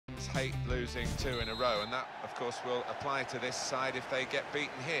hate losing 2 in a row, and that, of course, will apply to this side if they get beaten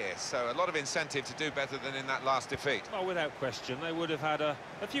here. So a lot of incentive to do better than in that last defeat. Well, without question, they would have had a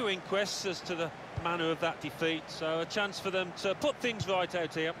few inquests as to the manner of that defeat, so a chance for them to put things right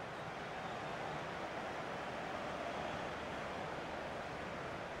out here.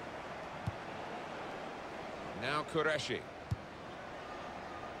 Now Qureshi.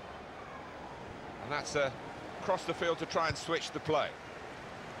 And that's across the field to try and switch the play.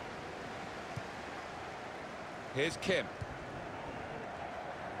 Here's Kim.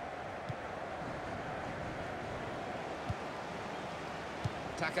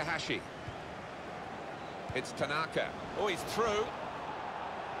 Takahashi. It's Tanaka. Oh, he's through.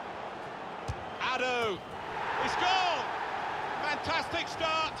 Ado. He's gone! Fantastic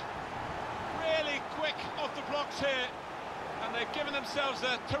start. Really quick off the blocks here. And they've given themselves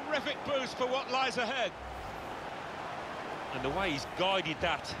a terrific boost for what lies ahead. And the way he's guided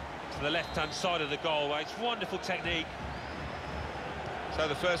that to the left-hand side of the goal, it's wonderful technique. So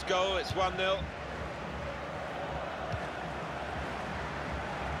the first goal, it's 1-0.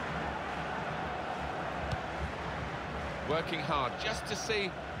 Working hard just to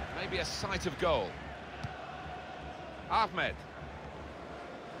see maybe a sight of goal. Ahmed.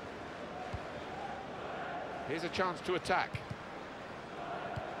 Here's a chance to attack.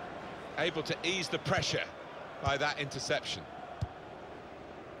 Able to ease the pressure by that interception.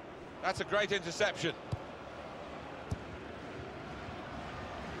 That's a great interception.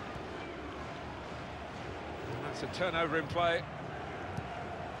 And that's a turnover in play.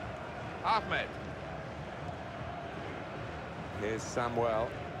 Ahmed. Here's Samuel.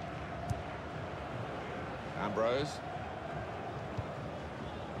 Ambrose.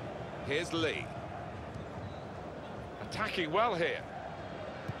 Here's Lee. Attacking well here.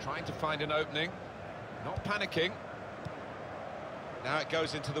 Trying to find an opening. Not panicking. Now it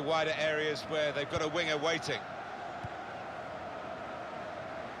goes into the wider areas where they've got a winger waiting.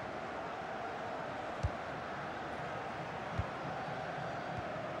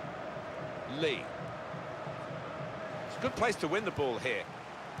 Lee. It's a good place to win the ball here.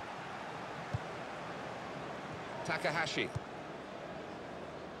 Takahashi.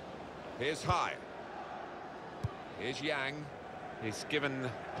 Here's High. Here's Yang. He's given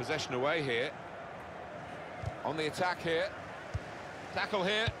possession away here. On the attack here. Tackle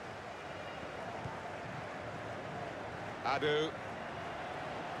here. Adu.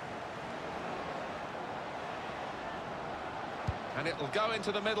 And it'll go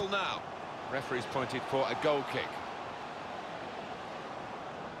into the middle now. Referee's pointed for a goal kick.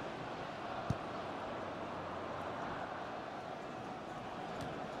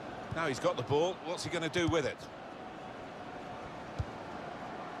 Now he's got the ball. What's he going to do with it?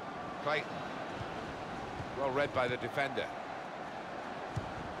 Play. Well read by the defender.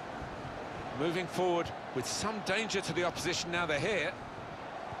 Moving forward with some danger to the opposition now they're here.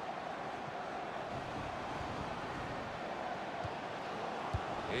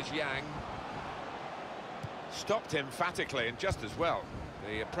 Here's Yang. Stopped emphatically and just as well.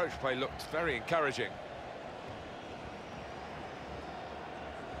 The approach play looked very encouraging.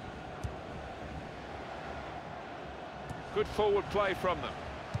 Good forward play from them.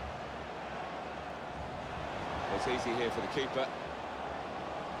 It's easy here for the keeper.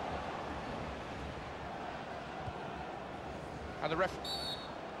 And the ref...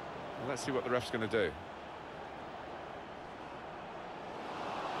 Well, let's see what the ref's going to do.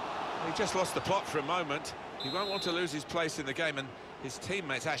 He just lost the plot for a moment. He won't want to lose his place in the game, and his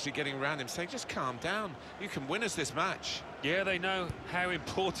teammates actually getting around him saying, just calm down, you can win us this match. Yeah, they know how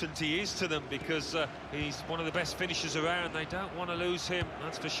important he is to them because he's one of the best finishers around. They don't want to lose him,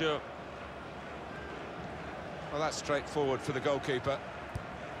 that's for sure. Well, that's straightforward for the goalkeeper.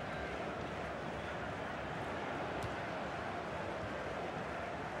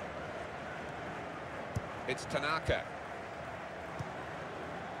 It's Tanaka.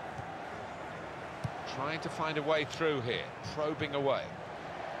 Trying to find a way through here, probing away.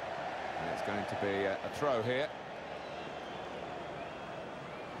 And it's going to be a throw here.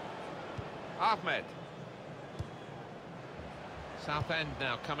 Ahmed. Southend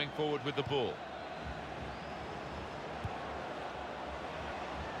now coming forward with the ball.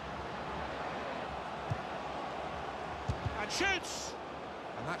 And shoots!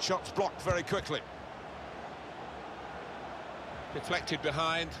 And that shot's blocked very quickly. Deflected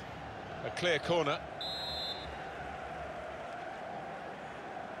behind, a clear corner.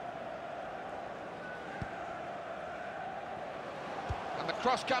 And the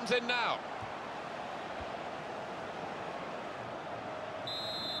cross comes in now.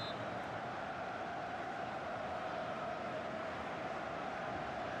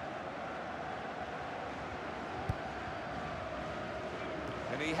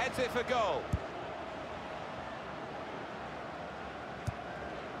 And he heads it for goal.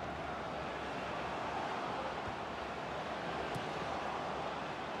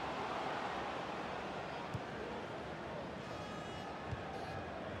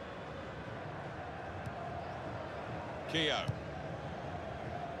 Keogh.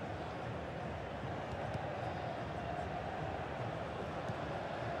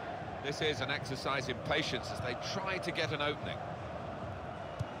 This is an exercise in patience as they try to get an opening.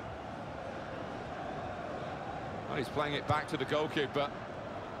 Oh, he's playing it back to the goalkeeper.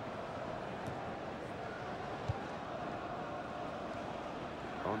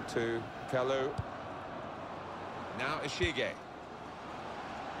 On to Kalu. Now Ishige.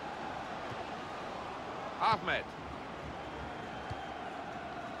 Ahmed.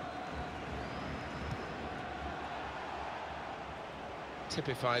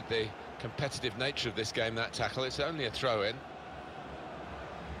 Typified the competitive nature of this game, that tackle. It's only a throw-in.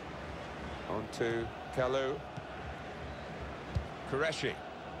 On to Kalu. Qureshi.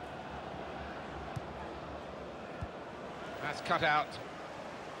 That's cut out.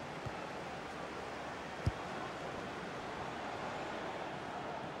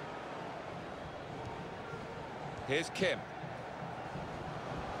 Here's Kim.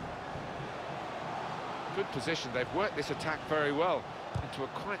 Good position. They've worked this attack very well into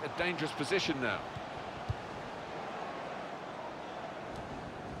quite a dangerous position now.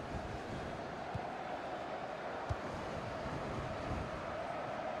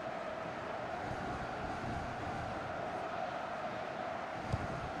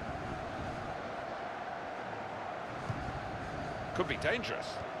 Could be dangerous.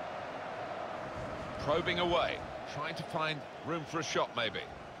 Probing away, trying to find room for a shot maybe.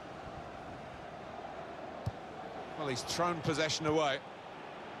 Well, he's thrown possession away.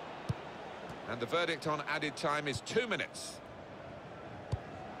 And the verdict on added time is 2 minutes.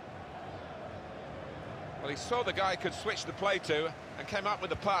 Well, he saw the guy could switch the play to and came up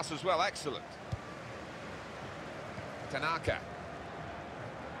with the pass as well. Excellent. Tanaka.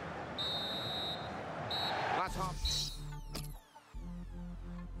 That's half.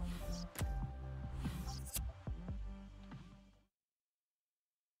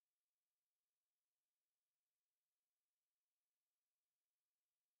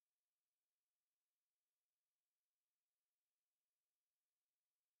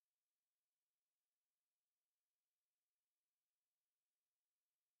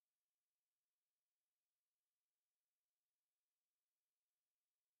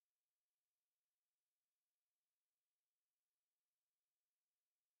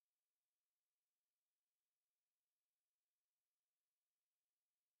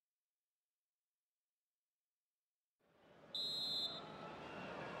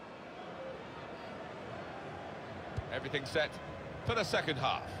 Everything set for the second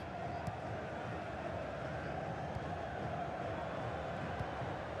half.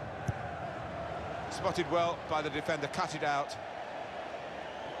 Spotted well by the defender, cut it out.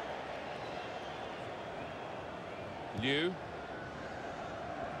 Liu.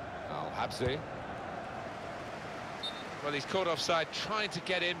 Al-Habsi. Well, he's caught offside, trying to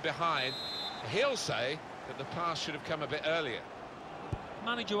get in behind. He'll say that the pass should have come a bit earlier.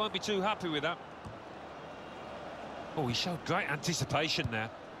 Manager won't be too happy with that. Oh, he showed great anticipation there.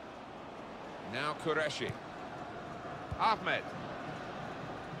 Now Qureshi. Ahmed.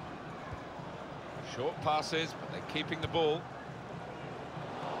 Short passes, but they're keeping the ball.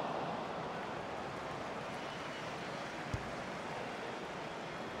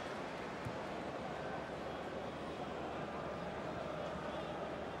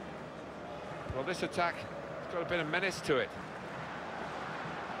 Well, this attack has got a bit of menace to it.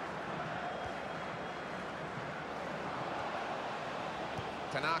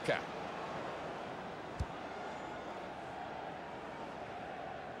 Tanaka.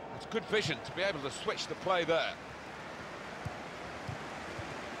 It's good vision to be able to switch the play there.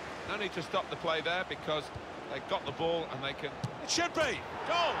 No need to stop the play there because they've got the ball and they can... It should be!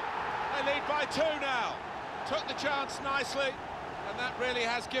 Goal! They lead by 2 now. Took the chance nicely, and that really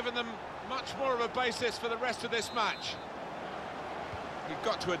has given them much more of a basis for the rest of this match. You've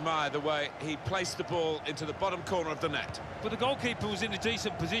got to admire the way he placed the ball into the bottom corner of the net. But the goalkeeper was in a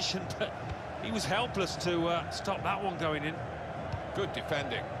decent position, but he was helpless to stop that one going in. Good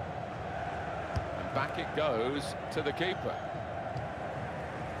defending. And back it goes to the keeper.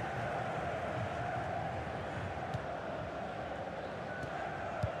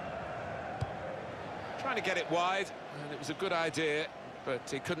 Trying to get it wide, and it was a good idea, but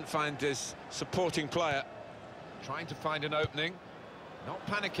he couldn't find his supporting player. Trying to find an opening. Not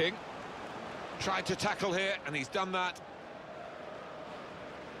panicking. Tried to tackle here, and he's done that.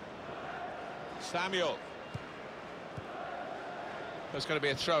 Samuel. There's going to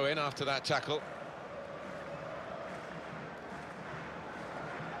be a throw-in after that tackle.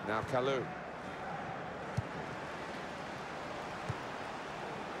 Now Kalou.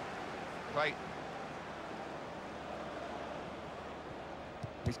 Play.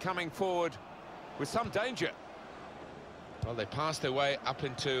 He's coming forward with some danger. Well, they passed their way up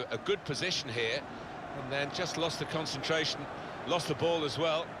into a good position here, and then just lost the concentration, lost the ball as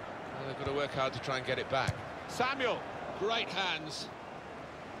well. And they've got to work hard to try and get it back. Samuel, great hands.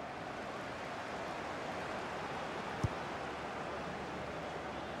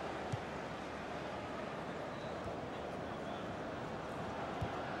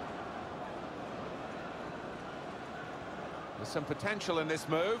 There's some potential in this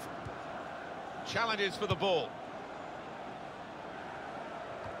move. Challenges for the ball.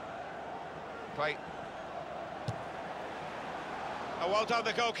 Play. Oh, well done,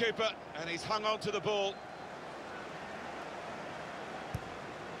 the goalkeeper, and he's hung on to the ball.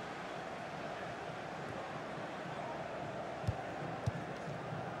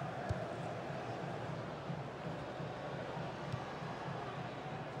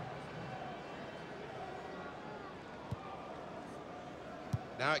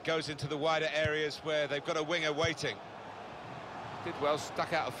 Now it goes into the wider areas where they've got a winger waiting. Did well,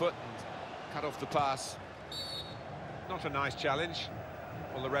 stuck out a foot and cut off the pass. Not a nice challenge.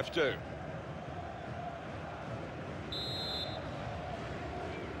 Will the ref do?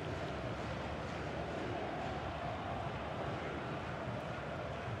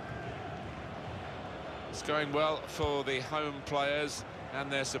 It's going well for the home players and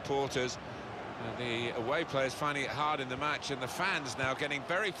their supporters. The away players finding it hard in the match, and the fans now getting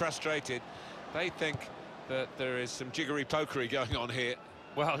very frustrated. They think that there is some jiggery-pokery going on here.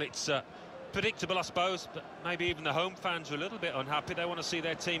 Well, it's predictable, I suppose, but maybe even the home fans are a little bit unhappy. They want to see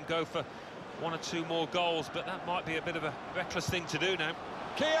their team go for 1 or 2 more goals, but that might be a bit of a reckless thing to do now.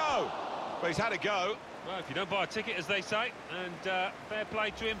 Keogh! Well, he's had a go. Well, if you don't buy a ticket, as they say, and fair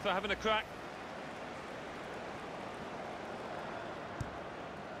play to him for having a crack.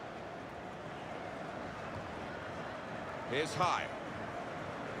 Here's High.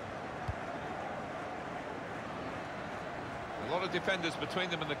 A lot of defenders between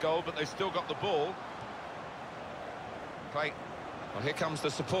them and the goal, but they've still got the ball. Play. Well, here comes the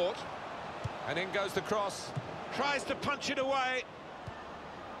support. And in goes the cross. Tries to punch it away.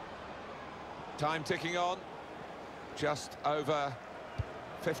 Time ticking on. Just over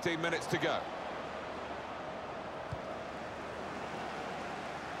 15 minutes to go.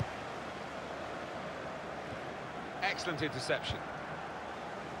 Excellent interception.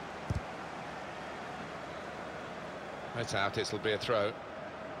 That's out, it'll be a throw.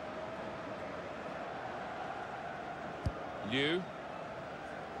 Liu.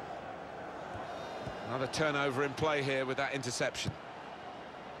 Another turnover in play here with that interception.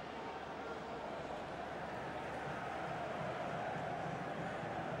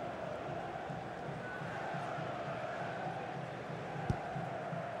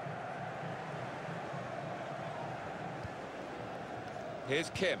 Here's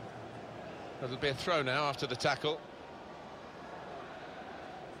Kim. That'll be a throw now after the tackle.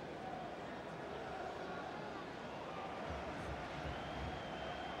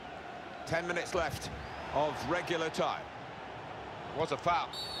 Ten minutes left of regular time. Was a foul.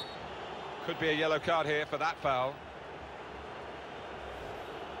 Could be a yellow card here for that foul.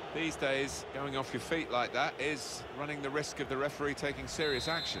 These days, going off your feet like that is running the risk of the referee taking serious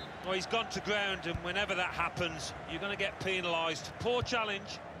action. Well, he's gone to ground, and whenever that happens, you're going to get penalised. Poor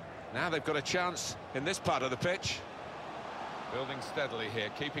challenge. Now they've got a chance in this part of the pitch. Building steadily here,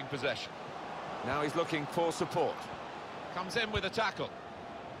 keeping possession. Now he's looking for support. Comes in with a tackle.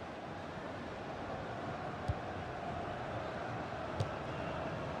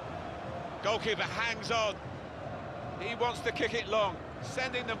 Goalkeeper hangs on. He wants to kick it long,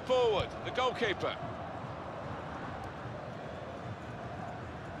 sending them forward, the goalkeeper.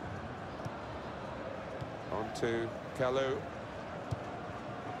 On to Kalou.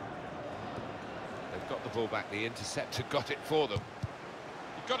 They've got the ball back, the interceptor got it for them.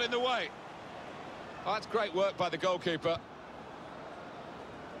 He got in the way. Oh, that's great work by the goalkeeper.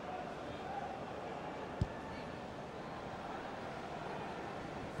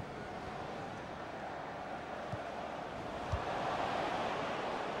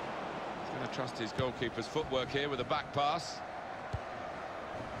 Trust his goalkeeper's footwork here with a back pass.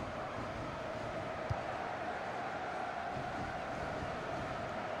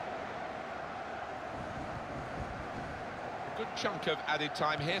 A good chunk of added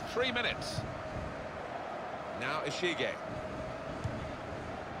time here, 3 minutes. Now Ishige.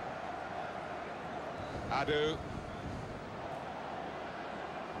 Adu.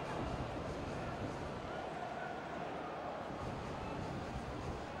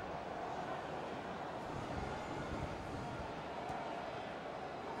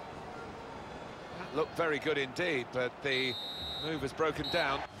 That looked very good indeed, but the move has broken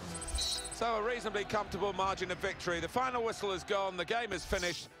down. So a reasonably comfortable margin of victory. The final whistle has gone, the game is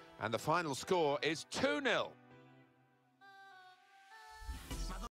finished, and the final score is 2-0.